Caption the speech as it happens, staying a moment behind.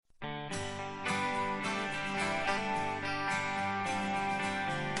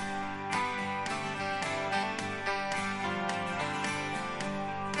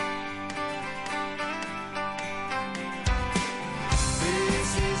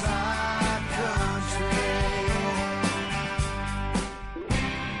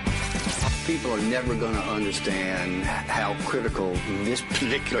never going to understand how critical this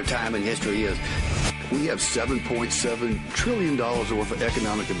particular time in history is. We have $7.7 trillion worth of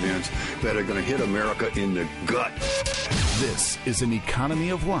economic events that are going to hit America in the gut. This is An Economy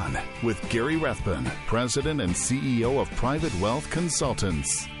of One with Gary Rathbun, President and CEO of Private Wealth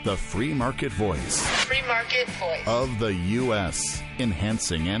Consultants, the free market voice. Free market voice. Of the U.S.,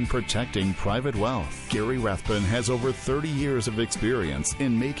 enhancing and protecting private wealth. Gary Rathbun has over 30 years of experience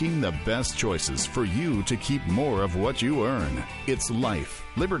in making the best choices for you to keep more of what you earn. It's life,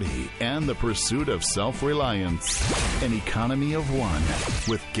 liberty, and the pursuit of self-reliance. An Economy of One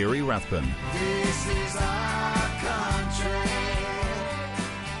with Gary Rathbun. This is our country.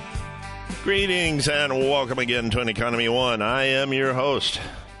 Greetings and welcome again to An Economy of One. I am your host,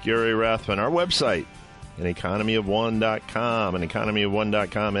 Gary Rathbun. Our website, aneconomyof1.com,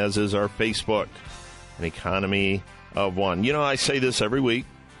 aneconomyof1.com, as is our Facebook, An Economy of One. You know, I say this every week.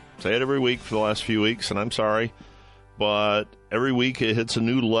 Say it every week for the last few weeks, and I'm sorry. But every week it hits a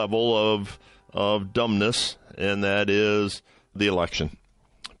new level of dumbness, and that is the election.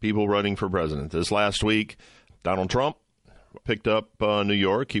 People running for president. This last week, Donald Trump picked up New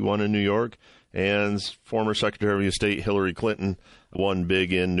York. He won in New York. And former Secretary of State Hillary Clinton won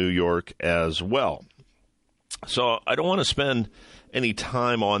big in New York as well. So I don't want to spend any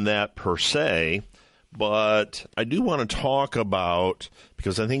time on that per se, but I do want to talk about,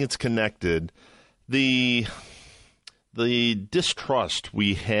 because I think it's connected, the distrust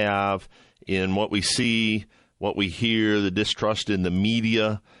we have in what we see, what we hear, the distrust in the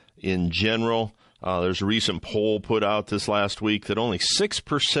media in general. There's a recent poll put out this last week that only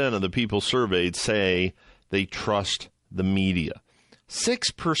 6% of the people surveyed say they trust the media.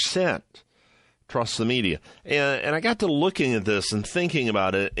 6% trust the media. And I got to looking at this and thinking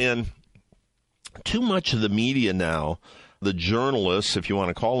about it, and too much of the media now, the journalists, if you want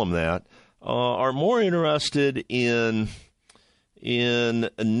to call them that, are more interested in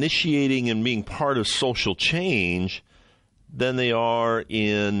initiating and being part of social change than they are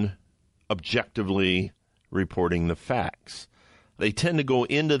in objectively reporting the facts. They tend to go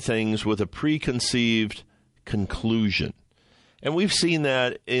into things with a preconceived conclusion. And we've seen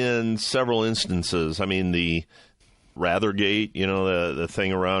that in several instances. I mean, the Rathergate, you know, the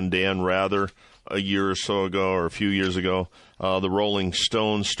thing around Dan Rather a year or so ago, or a few years ago, the Rolling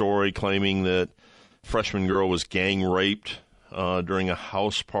Stone story claiming that a freshman girl was gang raped during a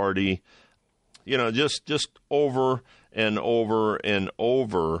house party. You know, just over and over and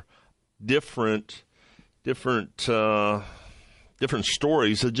over, different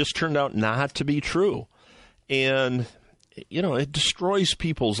stories that just turned out not to be true. And, you know, it destroys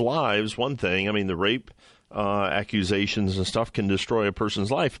people's lives, one thing. I mean, the rape accusations and stuff can destroy a person's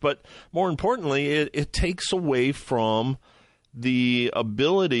life. But more importantly, it takes away from the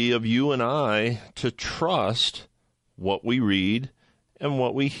ability of you and I to trust what we read and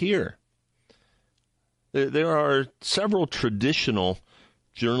what we hear. There are several traditional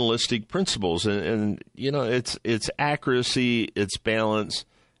journalistic principles, and you know, it's accuracy, it's balance,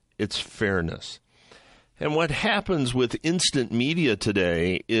 it's fairness. And what happens with instant media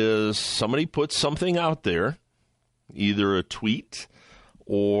today is somebody puts something out there, either a tweet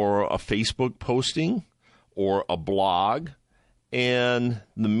or a Facebook posting or a blog, and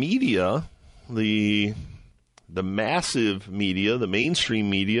the media, the massive media, the mainstream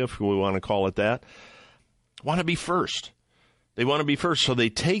media, if we want to call it that, want to be first. They want to be first, so they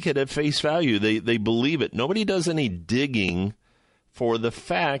take it at face value. They believe it. Nobody does any digging for the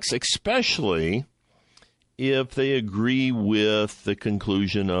facts, especially if they agree with the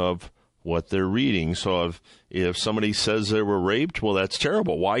conclusion of what they're reading. So if somebody says they were raped, well, that's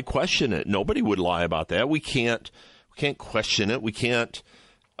terrible. Why question it? Nobody would lie about that. We can't question it. We can't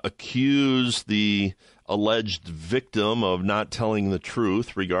accuse the alleged victim of not telling the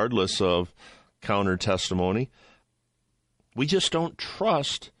truth, regardless of counter testimony. We just don't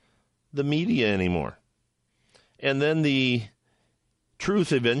trust the media anymore. And then the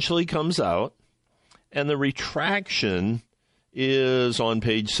truth eventually comes out, and the retraction is on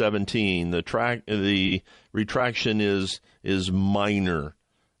page 17. The retraction is minor.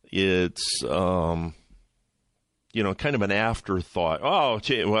 It's kind of an afterthought. Oh,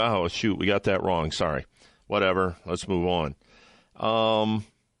 gee, wow, shoot, we got that wrong. Sorry. Whatever. Let's move on.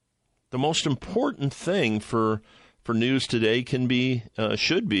 The most important thing for news today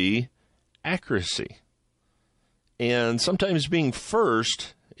should be accuracy. And sometimes being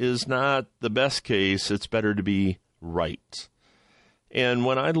first is not the best case. It's better to be right. And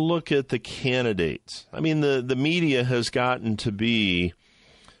when I look at the candidates, I mean, the media has gotten to be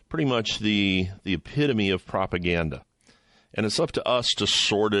pretty much the epitome of propaganda. And it's up to us to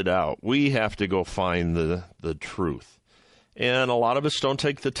sort it out. We have to go find the truth. And a lot of us don't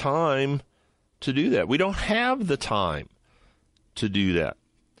take the time to do that. We don't have the time to do that.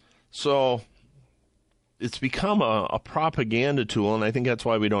 So it's become a propaganda tool, and I think that's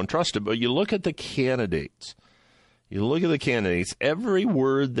why we don't trust it. But you look at the candidates. Every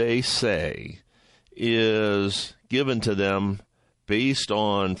word they say is given to them based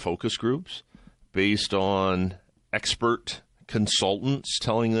on focus groups, based on expert consultants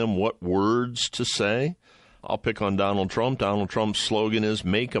telling them what words to say. I'll pick on Donald Trump. Donald Trump's slogan is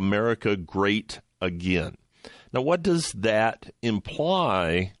 "Make America Great Again." Now, what does that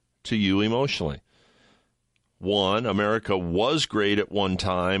imply to you emotionally? One, America was great at one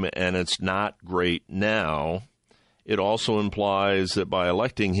time, and it's not great now. It also implies that by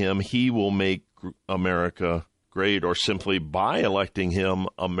electing him, he will make America great, or simply by electing him,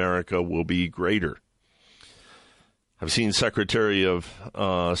 America will be greater. I've seen Secretary of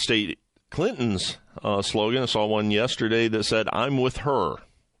State Clinton's slogan. I saw one yesterday that said, "I'm with her."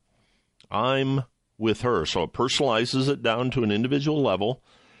 I'm with her. So it personalizes it down to an individual level,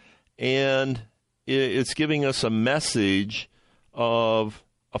 and it's giving us a message of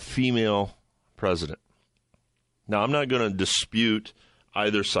a female president. Now, I'm not going to dispute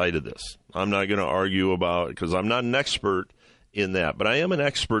either side of this. I'm not going to argue about it because I'm not an expert in that, but I am an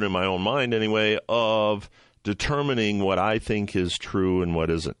expert in my own mind anyway of determining what I think is true and what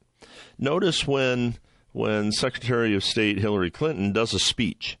isn't. Notice when Secretary of State Hillary Clinton does a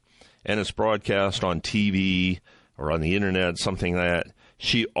speech and it's broadcast on TV or on the internet, something like that,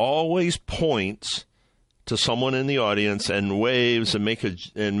 she always points to someone in the audience and waves and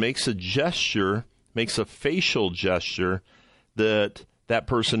makes a gesture, makes a facial gesture that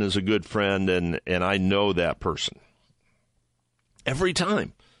person is a good friend and I know that person. Every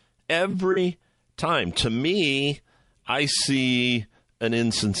time. To me, I see an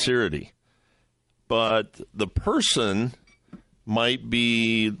insincerity. But the person might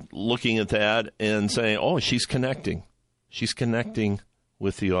be looking at that and saying, oh, she's connecting. She's connecting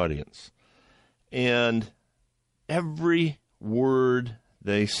with the audience. And every word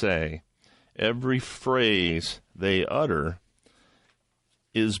they say, every phrase they utter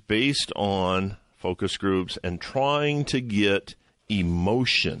is based on focus groups and trying to get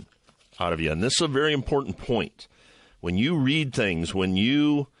emotion out of you. And this is a very important point. When you read things, when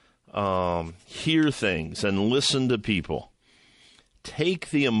you hear things and listen to people, take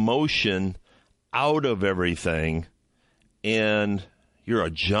the emotion out of everything, and you're a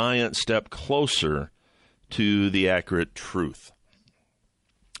giant step closer to the accurate truth.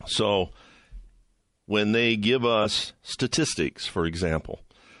 So when they give us statistics, for example,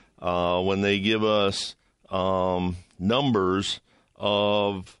 when they give us numbers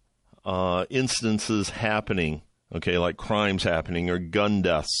of instances happening, okay, like crimes happening or gun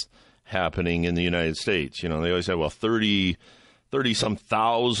deaths happening in the United States. You know, they always say, well, 30-some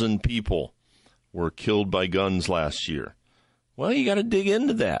thousand people were killed by guns last year. Well, you got to dig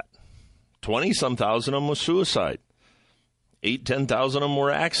into that. 20-some thousand of them was suicide. 10,000 of them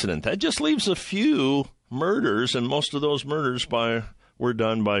were accident. That just leaves a few murders, and most of those murders were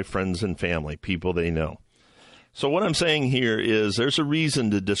done by friends and family, people they know. So what I'm saying here is there's a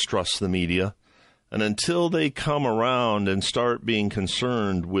reason to distrust the media, and until they come around and start being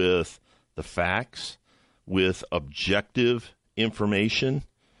concerned with the facts, with objective information,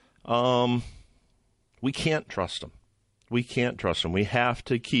 we can't trust them. We can't trust them. We have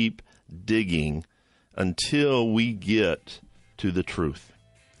to keep digging until we get to the truth.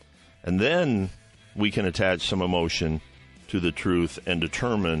 And then we can attach some emotion to the truth and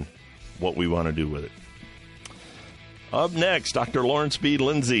determine what we want to do with it. Up next, Dr. Lawrence B.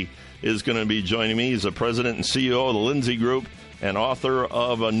 Lindsay is going to be joining me. He's the president and CEO of the Lindsay Group and author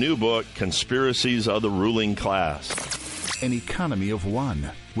of a new book, Conspiracies of the Ruling Class. An Economy of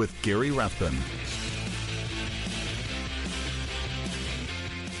One with Gary Rathbun.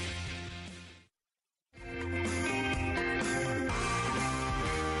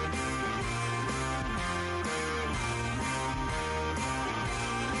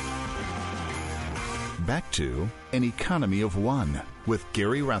 Back to An Economy of One with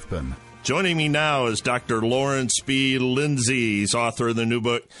Gary Rathbun. Joining me now is Dr. Lawrence B. Lindsay. He's author of the new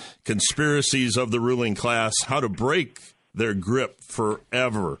book, Conspiracies of the Ruling Class, How to Break Their Grip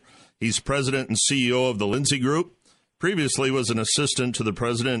Forever. He's president and CEO of the Lindsay Group. Previously was an assistant to the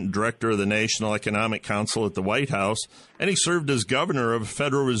president and director of the National Economic Council at the White House, and he served as governor of the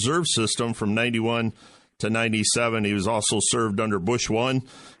Federal Reserve System from 91 to 97. He was also served under Bush 1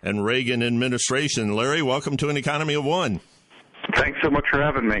 and Reagan administration. Larry, welcome to An Economy of One. Thanks so much for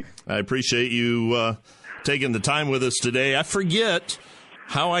having me. I appreciate you taking the time with us today. I forget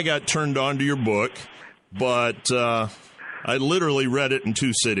how I got turned on to your book, but I literally read it in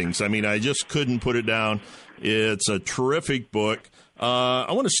 2 sittings. I mean, I just couldn't put it down. It's a terrific book.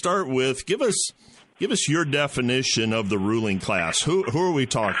 I want to start with, give us your definition of the ruling class. Who are we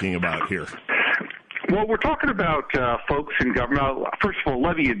talking about here? Well, we're talking about folks in government. First of all,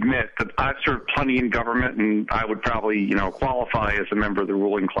 let me admit that I've served plenty in government, and I would probably, qualify as a member of the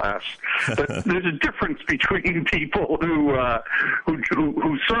ruling class. But there's a difference between people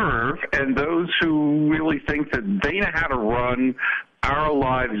who serve and those who really think that they know how to run our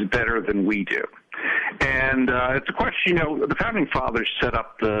lives better than we do. And it's a question, the Founding Fathers set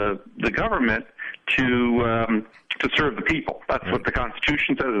up the government to serve the people. That's what the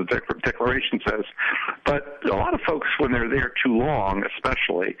Constitution says, the Declaration says. But a lot of folks, when they're there too long,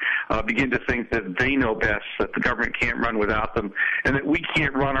 especially, begin to think that they know best, that the government can't run without them, and that we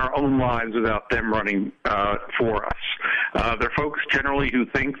can't run our own lives without them running for us. They're folks generally who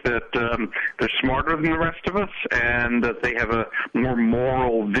think that they're smarter than the rest of us and that they have a more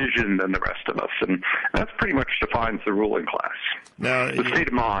moral vision than the rest of us. And that's pretty much defines the ruling class. Now, the state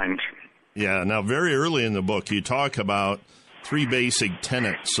of mind. Yeah. Now, very early in the book, you talk about 3 basic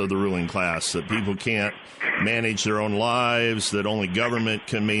tenets of the ruling class: that people can't manage their own lives, that only government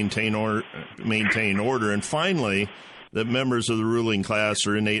can maintain order, and finally, that members of the ruling class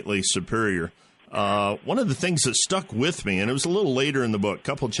are innately superior. One of the things that stuck with me, and it was a little later in the book, a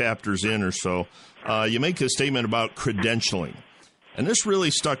couple chapters in or so, you make a statement about credentialing, and this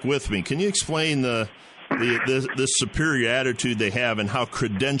really stuck with me. Can you explain the superior attitude they have and how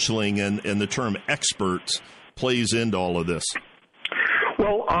credentialing and the term experts plays into all of this?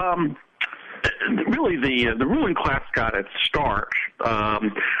 Well, really the ruling class got its start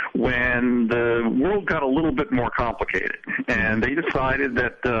when the world got a little bit more complicated, and they decided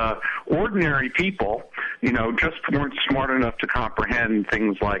that ordinary people, just weren't smart enough to comprehend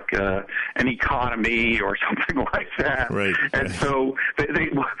things like an economy or something like that. Right. And so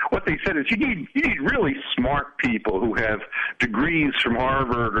what they said is you need really smart people who have degrees from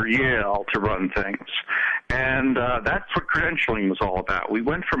Harvard or Yale to run things. And that's what credentialing was all about. We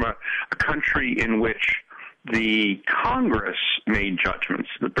went from a country in which the Congress made judgments,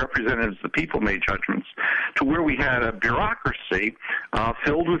 the representatives of the people made judgments, to where we had a bureaucracy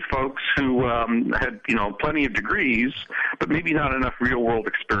filled with folks who had, plenty of degrees, but maybe not enough real-world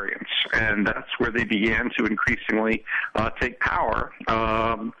experience. And that's where they began to increasingly take power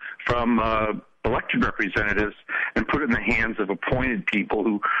from elected representatives and put it in the hands of appointed people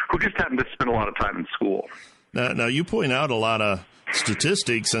who just happened to spend a lot of time in school. Now you point out a lot of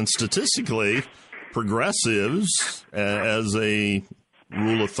statistics, and statistically, progressives, as a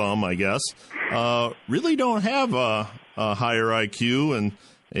rule of thumb, I guess, really don't have a higher IQ,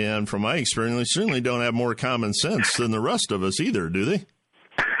 and from my experience, they certainly don't have more common sense than the rest of us either, do they?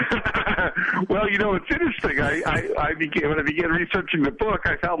 Well, it's interesting. When I began researching the book,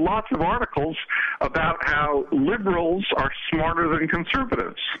 I found lots of articles about how liberals are smarter than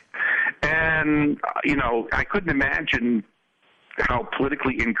conservatives. And, I couldn't imagine how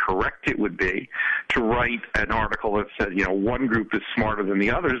politically incorrect it would be to write an article that said, one group is smarter than the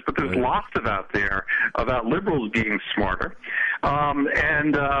others, but there's lots out there about liberals being smarter.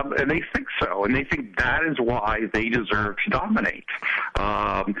 And they think so, and they think that is why they deserve to dominate.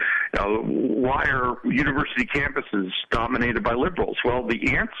 Why are university campuses dominated by liberals? Well,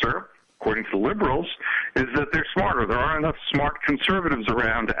 the answer, according to the liberals, is that they're smarter. There aren't enough smart conservatives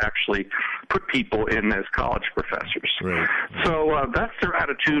around to actually put people in as college professors. Right. So that's their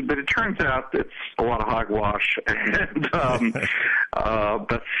attitude, but it turns out it's a lot of hogwash, and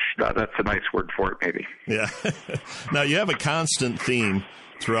that's a nice word for it, maybe. Yeah. Now, you have a constant theme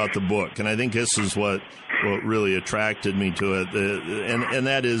throughout the book, and I think this is what really attracted me to it, and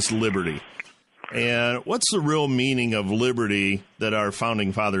that is liberty. And what's the real meaning of liberty that our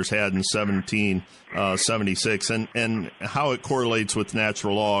founding fathers had in 1776, and how it correlates with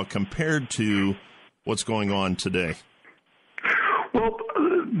natural law compared to what's going on today? Well,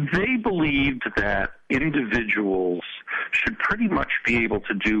 they believed that individuals should pretty much be able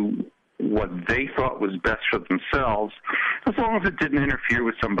to do what they thought was best for themselves, as long as it didn't interfere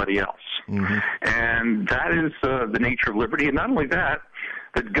with somebody else. Mm-hmm. And that is the nature of liberty. And not only that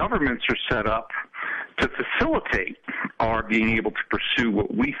governments are set up to facilitate our being able to pursue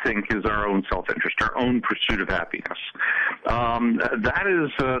what we think is our own self-interest, our own pursuit of happiness.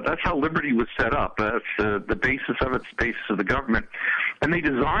 That's how liberty was set up. That's the basis of it, the basis of the government. And they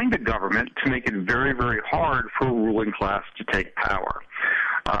designed the government to make it very, very hard for a ruling class to take power.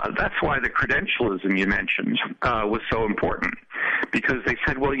 That's why the credentialism you mentioned was so important, because they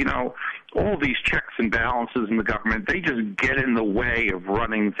said, well, all these checks and balances in the government, they just get in the way of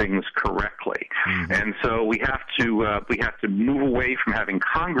running things correctly. Mm-hmm. And so we have to move away from having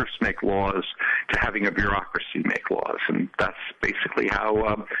Congress make laws to having a bureaucracy make laws, and that's basically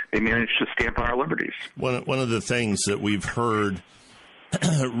how they managed to stamp on our liberties. One of the things that we've heard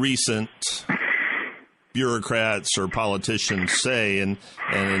recent bureaucrats or politicians say, and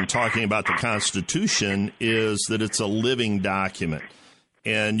in talking about the Constitution, is that it's a living document.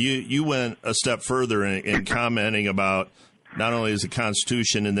 And you went a step further in commenting about not only is the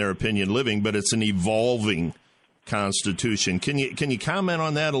Constitution, in their opinion, living, but it's an evolving Constitution. Can you comment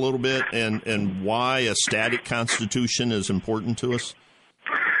on that a little bit, and why a static Constitution is important to us?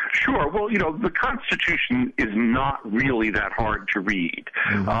 Sure. Well, the Constitution is not really that hard to read.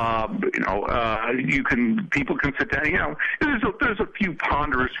 Mm-hmm. People can sit down. There's a few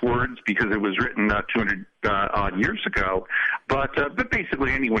ponderous words because it was written 200 odd years ago, but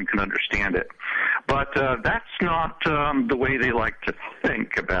basically anyone can understand it. But that's not the way they like to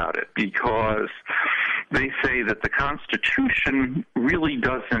think about it, because they say that the Constitution really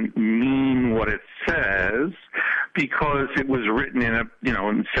doesn't mean what it says because it was written in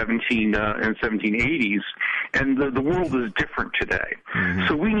in 1780s, and the world is different today. Mm-hmm.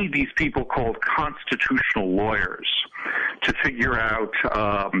 So we need these people called constitutional lawyers to figure out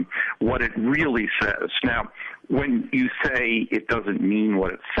what it really says. Now, when you say it doesn't mean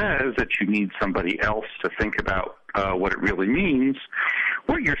what it says, that you need somebody else to think about what it really means,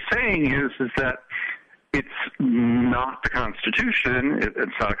 what you're saying is that it's not the Constitution.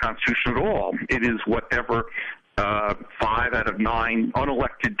 It's not a Constitution at all. It is whatever 5 out of 9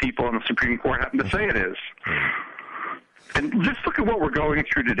 unelected people on the Supreme Court happen to say it is. And just look at what we're going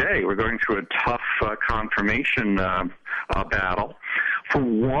through today. We're going through a tough confirmation battle for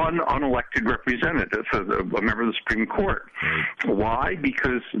one unelected representative, a member of the Supreme Court. Why?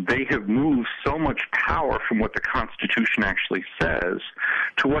 Because they have moved so much power from what the Constitution actually says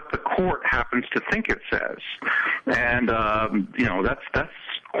to what the court happens to think it says. And, that's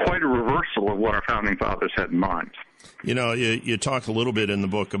quite a reversal of what our founding fathers had in mind. You talk a little bit in the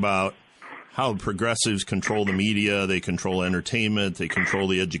book about how progressives control the media, they control entertainment, they control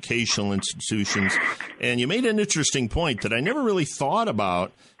the educational institutions. And you made an interesting point that I never really thought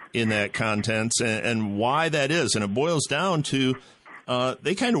about in that context and why that is. And it boils down to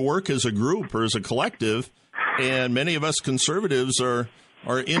they kind of work as a group or as a collective, and many of us conservatives are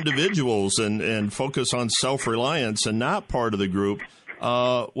individuals and focus on self-reliance and not part of the group.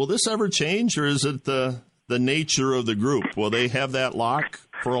 Will this ever change, or is it the nature of the group? Will they have that lock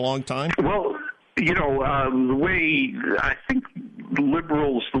for a long time? Well, the way I think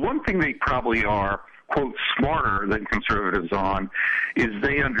liberals, the one thing they probably are, quote, smarter than conservatives on, is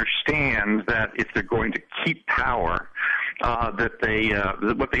they understand that if they're going to keep power,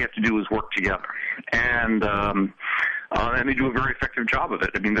 that what they have to do is work together. And they do a very effective job of it.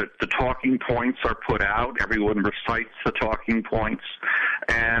 I mean, the talking points are put out. Everyone recites the talking points.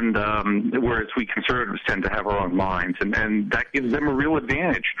 And whereas we conservatives tend to have our own minds. And that gives them a real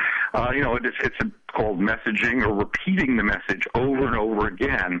advantage. It's called messaging, or repeating the message over and over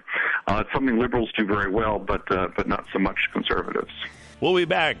again. It's something liberals do very well, but not so much conservatives. We'll be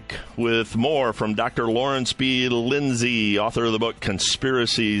back with more from Dr. Lawrence B. Lindsay, author of the book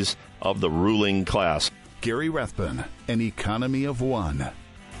Conspiracies of the Ruling Class. Gary Rathbun, An Economy of One.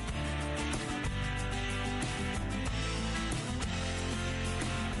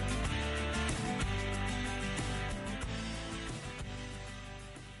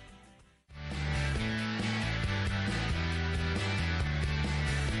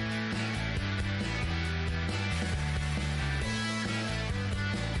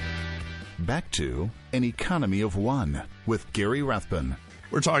 Back to An Economy of One with Gary Rathbun.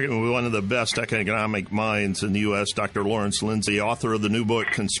 We're talking with one of the best economic minds in the U.S., Dr. Lawrence Lindsay, author of the new book,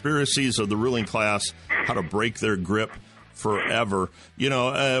 Conspiracies of the Ruling Class, How to Break Their Grip Forever. One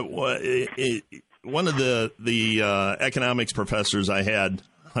of the economics professors I had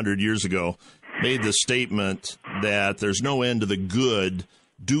 100 years ago made the statement that there's no end to the good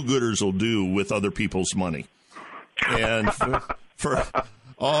do-gooders will do with other people's money. And for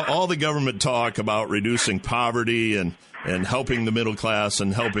all the government talk about reducing poverty and helping the middle class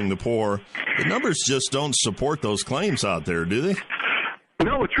and helping the poor, the numbers just don't support those claims out there, do they?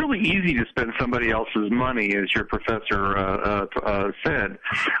 No, it's really easy to spend somebody else's money, as your professor said.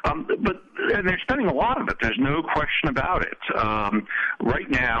 And they're spending a lot of it. There's no question about it. Right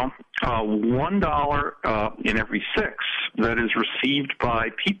now, $1 in every 6 that is received by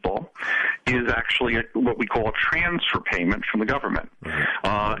people is actually what we call a transfer payment from the government.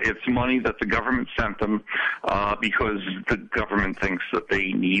 It's money that the government sent them because the government thinks that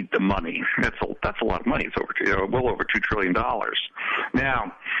they need the money. That's a lot of money. It's well over $2 trillion.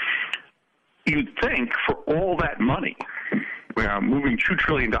 Now, you'd think for all that money, moving $2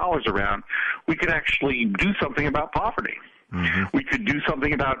 trillion around, we could actually do something about poverty. We could do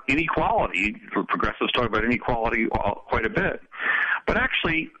something about inequality. Progressives talk about inequality quite a bit. But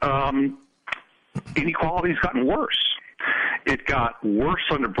actually, inequality's gotten worse. It got worse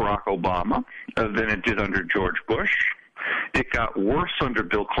under Barack Obama than it did under George Bush. It got worse under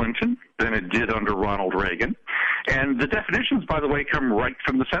Bill Clinton than it did under Ronald Reagan. And the definitions, by the way, come right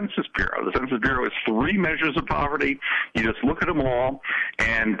from the Census Bureau. The Census Bureau has 3 measures of poverty. You just look at them all.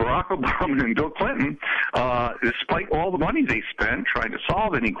 And Barack Obama and Bill Clinton, despite all the money they spent trying to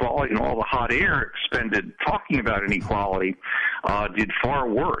solve inequality and all the hot air expended talking about inequality, did far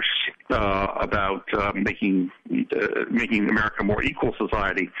worse about making America a more equal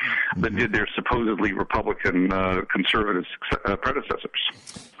society than did their supposedly Republican conservative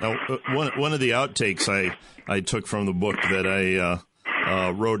predecessors. Now, one of the outtakes I took from the book that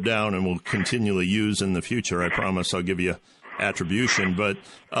I wrote down and will continually use in the future, I promise I'll give you attribution, but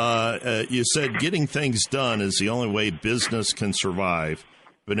you said getting things done is the only way business can survive,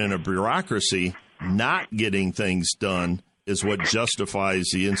 but in a bureaucracy, not getting things done is what justifies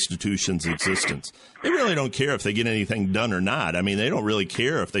the institution's existence. They really don't care if they get anything done or not. I mean, they don't really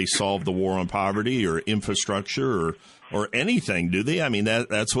care if they solve the war on poverty or infrastructure or anything, do they? I mean,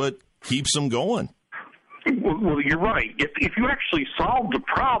 that's what keeps them going. Well, you're right. If you actually solved the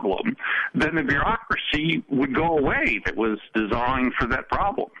problem, then the bureaucracy would go away that was designed for that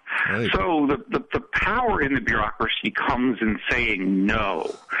problem. Right. So the power in the bureaucracy comes in saying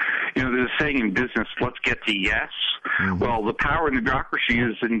no. There's a saying in business, let's get to yes. Well, the power in the bureaucracy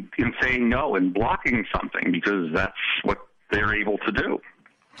is in saying no and blocking something because that's what they're able to do.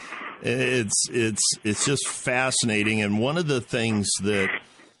 It's just fascinating. And one of the things that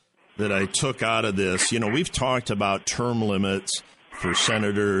I took out of this, we've talked about term limits for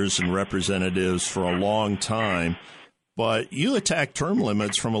senators and representatives for a long time, but you attack term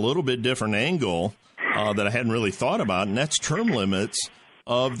limits from a little bit different angle that I hadn't really thought about, and that's term limits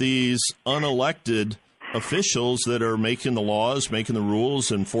of these unelected officials that are making the laws, making the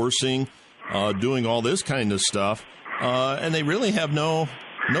rules, enforcing, doing all this kind of stuff, and they really have no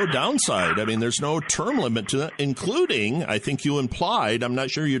downside. I mean, there's no term limit to that, including, I think you implied, I'm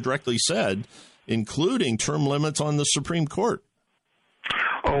not sure you directly said, including term limits on the Supreme Court.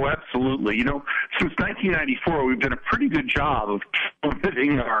 Oh, absolutely. Since 1994, we've done a pretty good job of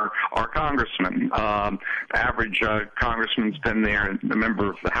limiting our congressmen. Average congressman's been there, a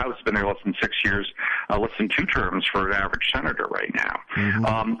member of the House has been there less than 6 years, less than 2 terms for an average senator right now.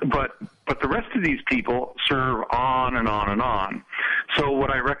 But the rest of these people serve on and on and on. So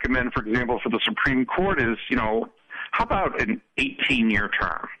what I recommend, for example, for the Supreme Court is, how about an 18-year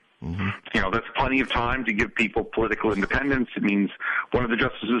term? That's plenty of time to give people political independence. It means one of the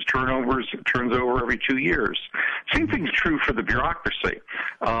justices turns over every 2 years. Same thing's true for the bureaucracy.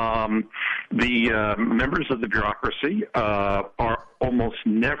 The members of the bureaucracy are almost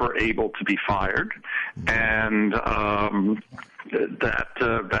never able to be fired, and that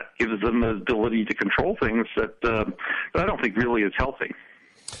gives them the ability to control things that I don't think really is healthy.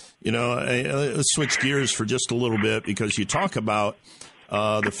 Let's switch gears for just a little bit because you talk about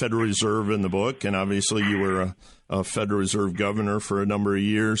the Federal Reserve in the book, and obviously you were a Federal Reserve governor for a number of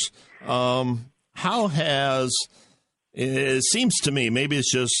years. How has, it seems to me, maybe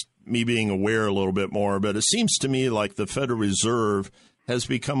it's just me being aware a little bit more, but it seems to me like the Federal Reserve has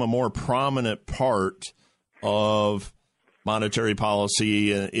become a more prominent part of monetary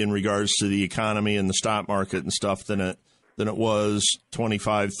policy in regards to the economy and the stock market and stuff than it was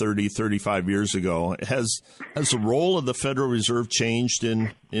 25, 30, 35 years ago. Has the role of the Federal Reserve changed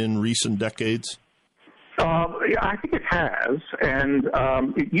in recent decades? I think it has, and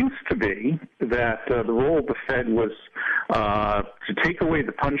it used to be that the role of the Fed was to take away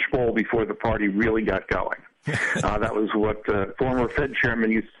the punch bowl before the party really got going. That was what former Fed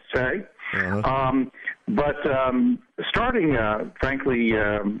chairman used to say. But starting, frankly,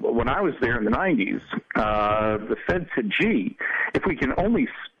 when I was there in the 90s, the Fed said, gee, if we can only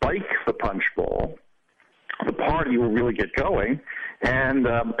spike the punch bowl, the party will really get going, and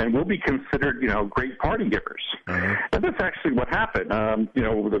we'll be considered, great party givers. And that's actually what happened.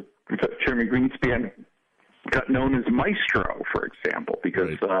 The Chairman Greenspan got known as Maestro, for example,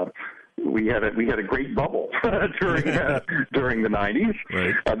 because we had a great bubble during the 90s.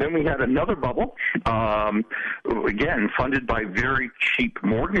 Right. Then we had another bubble, again funded by very cheap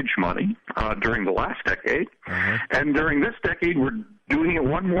mortgage money during the last decade, and during this decade we're doing it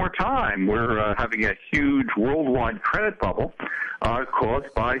one more time. We're having a huge worldwide credit bubble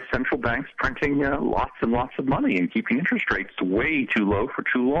caused by central banks printing lots and lots of money and keeping interest rates way too low for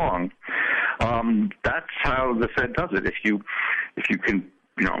too long. That's how the Fed does it. If you can,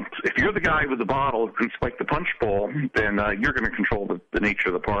 if you're the guy with the bottle who can spike the punch bowl, then you're going to control the nature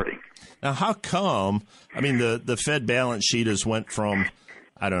of the party. Now, how come? I mean, the Fed balance sheet has went from,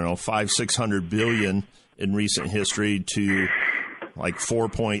 I don't know, $500-600 billion in recent history to like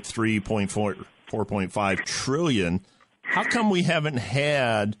 4.5 trillion. How come we haven't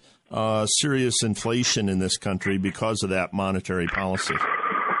had serious inflation in this country because of that monetary policy?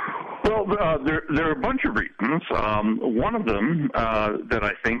 Well, there are a bunch of reasons. One of them that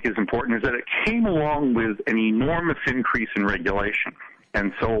I think is important is that it came along with an enormous increase in regulation.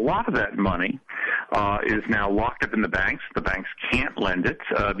 And so a lot of that money is now locked up in the banks. The banks can't lend it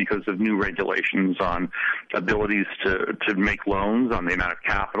because of new regulations on abilities to make loans, on the amount of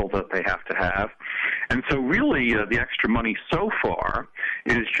capital that they have to have. And so really the extra money so far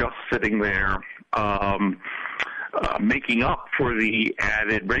is just sitting there making up for the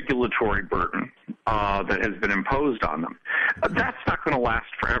added regulatory burden that has been imposed on them. That's not going to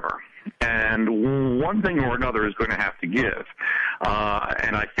last forever. And one thing or another is going to have to give.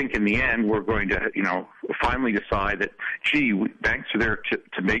 And I think in the end we're going to, finally decide that, banks are there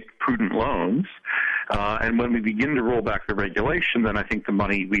to make prudent loans. And when we begin to roll back the regulation, then I think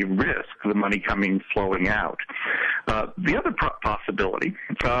we risk the money flowing out. The other possibility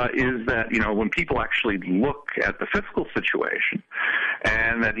is that, when people actually look at the fiscal situation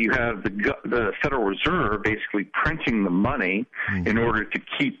and that you have the Federal Reserve basically printing the money in order to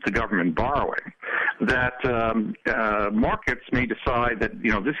keep the government borrowing, that markets may decide that,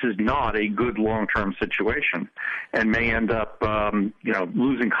 this is not a good long-term situation and may end up,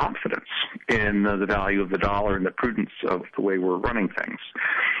 losing confidence in the value of the dollar and the prudence of the way we're running things.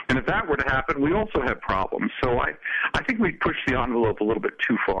 And if that were to happen, we also have problems. So I think we push the envelope a little bit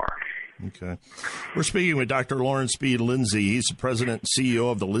too far. Okay. We're speaking with Dr. Lawrence B. Lindsay. He's the president and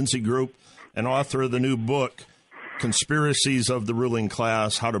CEO of the Lindsay Group and author of the new book, Conspiracies of the Ruling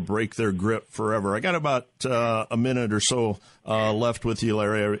Class, How to Break Their Grip Forever. I got about a minute or so left with you,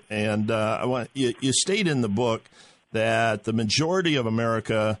 Larry, and you state in the book that the majority of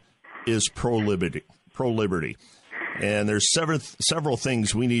America is pro-liberty. And there's several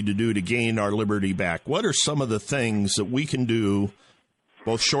things we need to do to gain our liberty back. What are some of the things that we can do,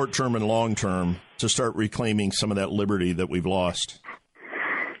 both short-term and long-term, to start reclaiming some of that liberty that we've lost?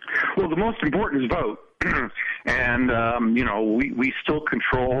 Well, the most important is vote. And, we still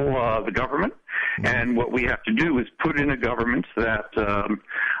control the government. And what we have to do is put in a government that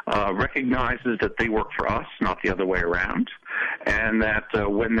recognizes that they work for us, not the other way around. And that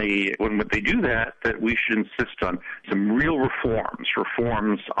when they do that we should insist on some real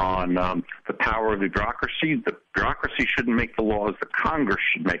reforms on the power of the bureaucracy. The bureaucracy shouldn't make the laws. The Congress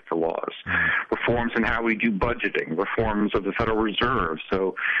should make the laws. Reforms in how we do budgeting. Reforms of the Federal Reserve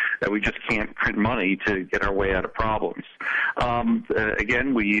so that we just can't print money to get our way out of problems.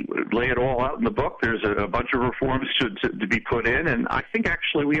 Again, we lay it all out in the book. There's a bunch of reforms to be put in, and I think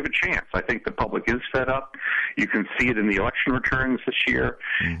actually we have a chance. I think the public is fed up. You can see it in the election returns this year,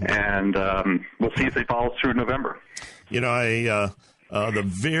 and we'll see if they follow through in November. The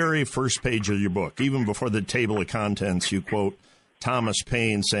very first page of your book, even before the table of contents, you quote Thomas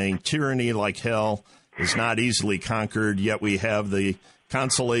Paine saying, "Tyranny like hell is not easily conquered, yet we have the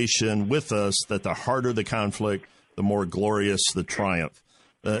consolation with us that the harder the conflict, the more glorious the triumph."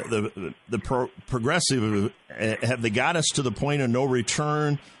 The progressive, have they got us to the point of no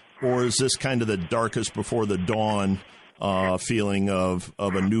return, or is this kind of the darkest before the dawn feeling of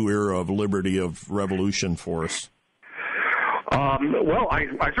a new era of liberty, of revolution for us? Well,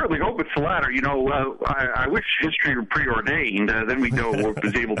 I certainly hope it's the latter. I wish history were preordained. Then we'd know what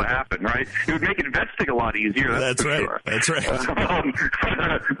was able to happen, right? It would make investing a lot easier. That's right. Sure. That's right.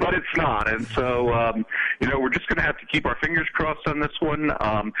 But it's not. And so, we're just going to have to keep our fingers crossed on this one.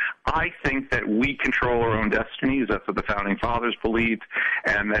 I think that we control our own destinies. That's what the Founding Fathers believed.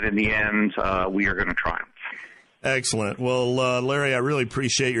 And that in the end, we are going to triumph. Excellent. Well, Larry, I really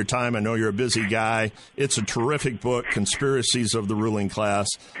appreciate your time. I know you're a busy guy. It's a terrific book, Conspiracies of the Ruling Class.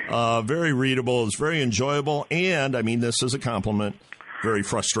 Very readable. It's very enjoyable. And, I mean this as a compliment, very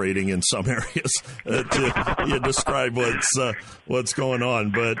frustrating in some areas to describe what's going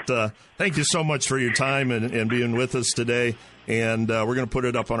on. But thank you so much for your time and being with us today. And we're going to put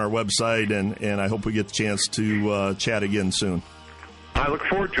it up on our website, and I hope we get the chance to chat again soon. I look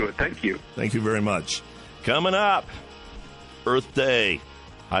forward to it. Thank you. Thank you very much. Coming up, Earth Day.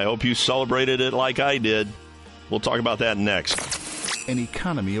 I hope you celebrated it like I did. We'll talk about that next. An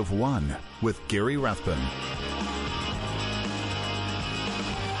Economy of One with Gary Rathbun.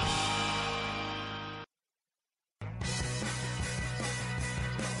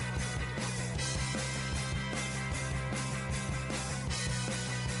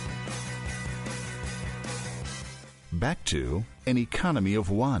 Back to An Economy of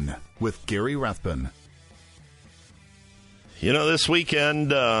One with Gary Rathbun. You know, this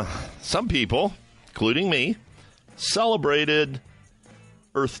weekend, some people, including me, celebrated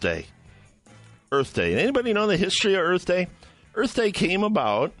Earth Day. Earth Day. Anybody know the history of Earth Day? Earth Day came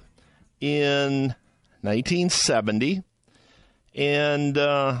about in 1970, and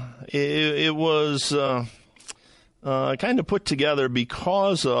it was kind of put together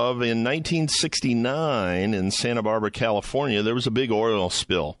because of, in 1969 in Santa Barbara, California, there was a big oil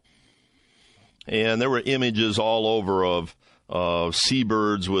spill. And there were images all over of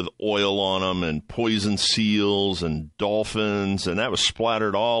seabirds with oil on them and poison seals and dolphins, and that was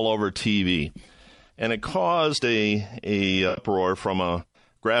splattered all over TV. And it caused a uproar from a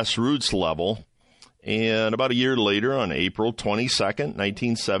grassroots level. And about a year later, on April 22nd,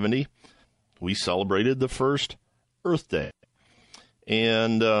 1970, we celebrated the first Earth Day.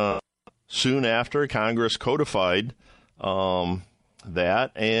 And soon after, Congress codified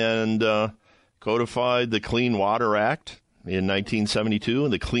that and codified the Clean Water Act in 1972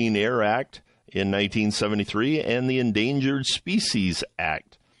 and the Clean Air Act in 1973 and the Endangered Species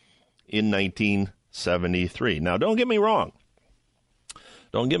Act in 1973. Now, don't get me wrong.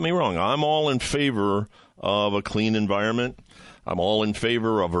 Don't get me wrong. I'm all in favor of a clean environment. I'm all in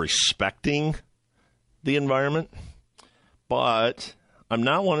favor of respecting the environment. But I'm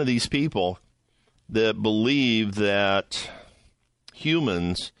not one of these people that believe that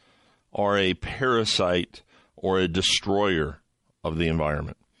humans are a parasite or a destroyer of the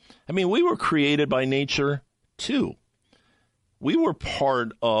environment. I mean, we were created by nature, too. We were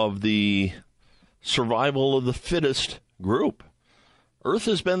part of the survival of the fittest group. Earth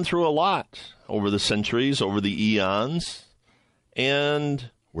has been through a lot over the centuries, over the eons, and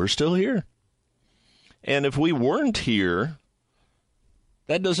we're still here. And if we weren't here,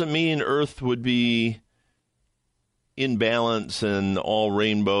 that doesn't mean Earth would be in balance and all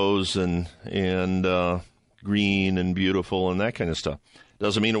rainbows and green and beautiful and that kind of stuff.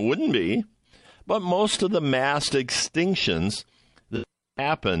 Doesn't mean it wouldn't be. But most of the mass extinctions that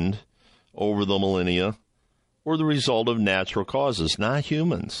happened over the millennia were the result of natural causes, not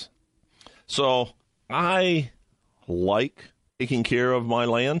humans. So I like taking care of my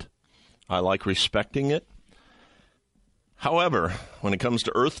land. I like respecting it. However, when it comes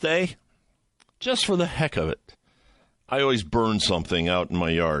to Earth Day, just for the heck of it, I always burn something out in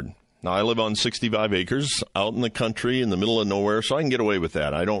my yard. Now, I live on 65 acres out in the country in the middle of nowhere, so I can get away with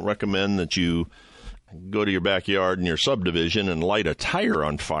that. I don't recommend that you go to your backyard in your subdivision and light a tire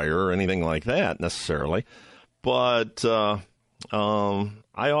on fire or anything like that necessarily. But I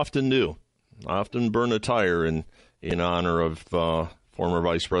often do. I often burn a tire in honor of former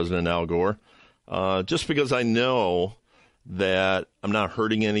Vice President Al Gore, just because I know that I'm not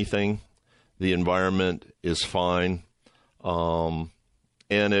hurting anything. The environment is fine, and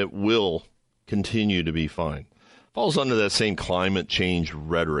it will continue to be fine. Falls under that same climate change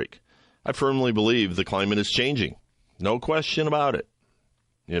rhetoric. I firmly believe the climate is changing. No question about it,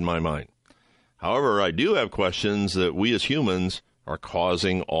 in my mind. However, I do have questions that we as humans are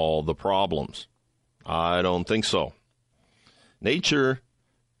causing all the problems. I don't think so. Nature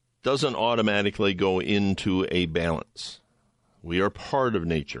doesn't automatically go into a balance. We are part of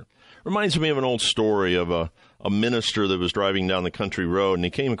nature. Reminds me of an old story of a minister that was driving down the country road, and he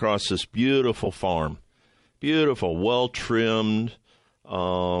came across this beautiful farm. Beautiful, well-trimmed,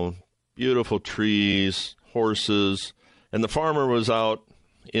 beautiful trees, horses. And the farmer was out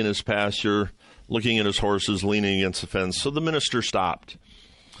in his pasture looking at his horses, leaning against the fence. So the minister stopped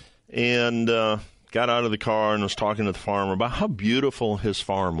and got out of the car and was talking to the farmer about how beautiful his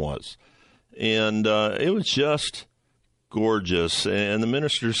farm was. And it was just gorgeous. And the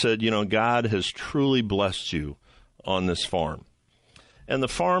minister said, you know, God has truly blessed you on this farm. And the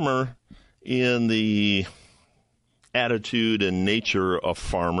farmer, in the attitude and nature of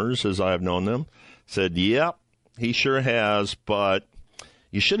farmers, as I have known them, said, yep, he sure has, but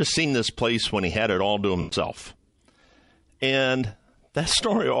you should have seen this place when he had it all to himself. And that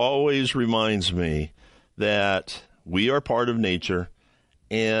story always reminds me that we are part of nature,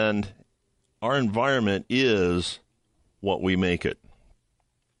 and our environment is what we make it.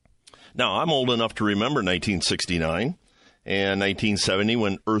 Now, I'm old enough to remember 1969 and 1970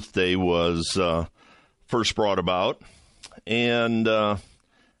 when Earth Day was first brought about, and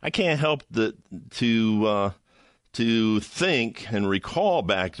I can't help to think and recall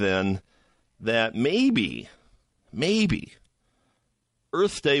back then that maybe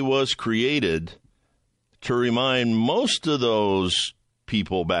Earth Day was created to remind most of those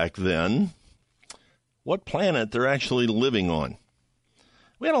people back then what planet they're actually living on.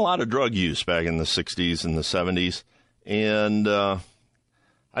 We had a lot of drug use back in the 60s and the 70s, and I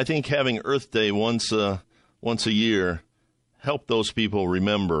think having Earth Day once a year helped those people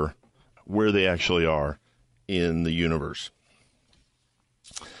remember where they actually are in the universe.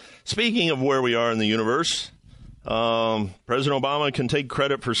 Speaking of where we are in the universe, President Obama can take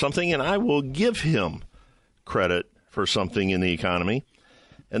credit for something, and I will give him credit for something in the economy,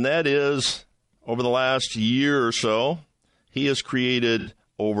 and that is over the last year or so, he has created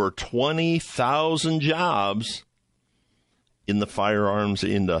over 20,000 jobs in the firearms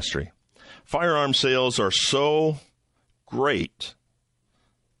industry. Firearm sales are so great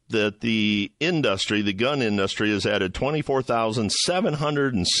that the industry, the gun industry, has added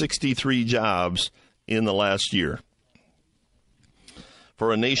 24,763 jobs in the last year,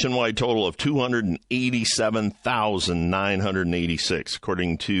 for a nationwide total of 287,986,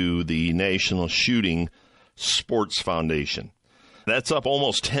 according to the National Shooting Sports Foundation. That's up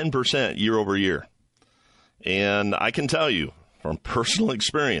almost 10% year over year. And I can tell you from personal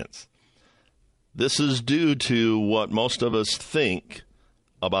experience, this is due to what most of us think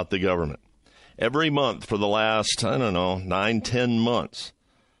about the government. Every month for the last, 9-10 months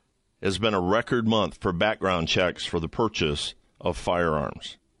has been a record month for background checks for the purchase of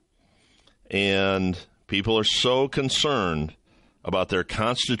firearms. And people are so concerned about their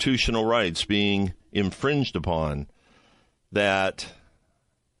constitutional rights being infringed upon that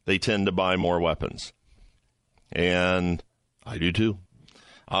they tend to buy more weapons. And I do too.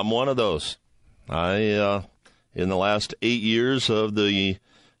 I'm one of those. In the last 8 years of the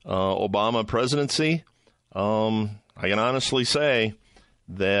Obama presidency, I can honestly say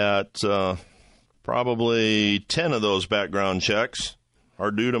that probably 10 of those background checks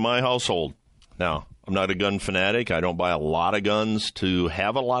are due to my household. Now, I'm not a gun fanatic. I don't buy a lot of guns to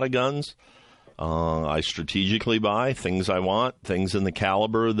have a lot of guns. I strategically buy things I want, things in the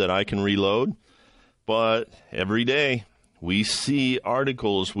caliber that I can reload. But every day we see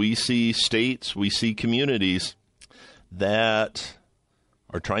articles, we see states, we see communities that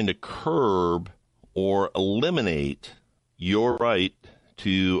are trying to curb or eliminate your right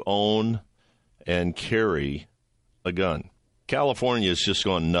to own and carry a gun. California is just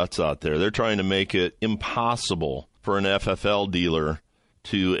going nuts out there. They're trying to make it impossible for an FFL dealer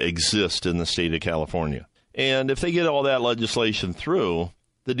to exist in the state of California. And if they get all that legislation through,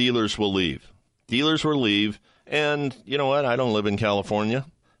 the dealers will leave. Dealers will leave. And you know what? I don't live in California.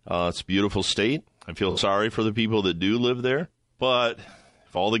 It's a beautiful state. I feel sorry for the people that do live there. But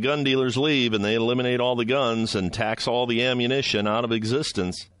if all the gun dealers leave and they eliminate all the guns and tax all the ammunition out of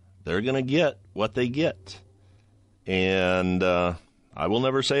existence, they're going to get what they get. And I will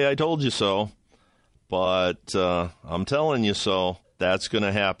never say I told you so, but I'm telling you so. That's going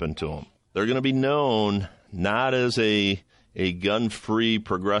to happen to them. They're going to be known not as a gun-free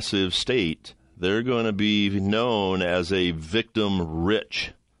progressive state. They're going to be known as a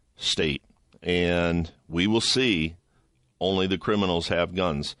victim-rich state. And we will see only the criminals have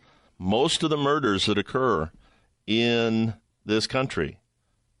guns. Most of the murders that occur in this country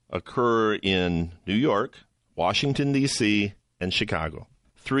occur in New York, Washington, D.C., and Chicago.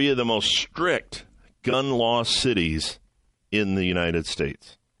 3 of the most strict gun law cities in the United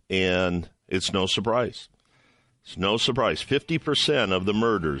States. And it's no surprise. It's no surprise. 50% of the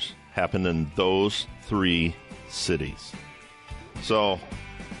murders happen in those 3 cities. So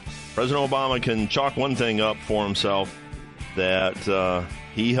President Obama can chalk one thing up for himself, that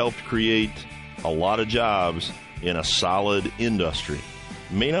he helped create a lot of jobs in a solid industry.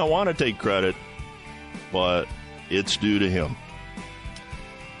 May not want to take credit, but it's due to him.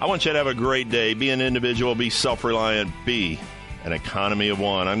 I want you to have a great day. Be an individual. Be self-reliant. Be an economy of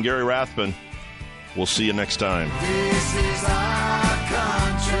one. I'm Gary Rathbun. We'll see you next time. This is our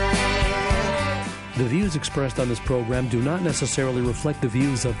country. The views expressed on this program do not necessarily reflect the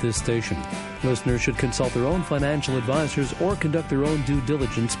views of this station. Listeners should consult their own financial advisors or conduct their own due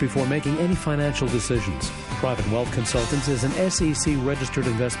diligence before making any financial decisions. Private Wealth Consultants is an SEC registered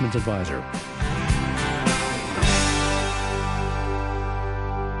investment advisor.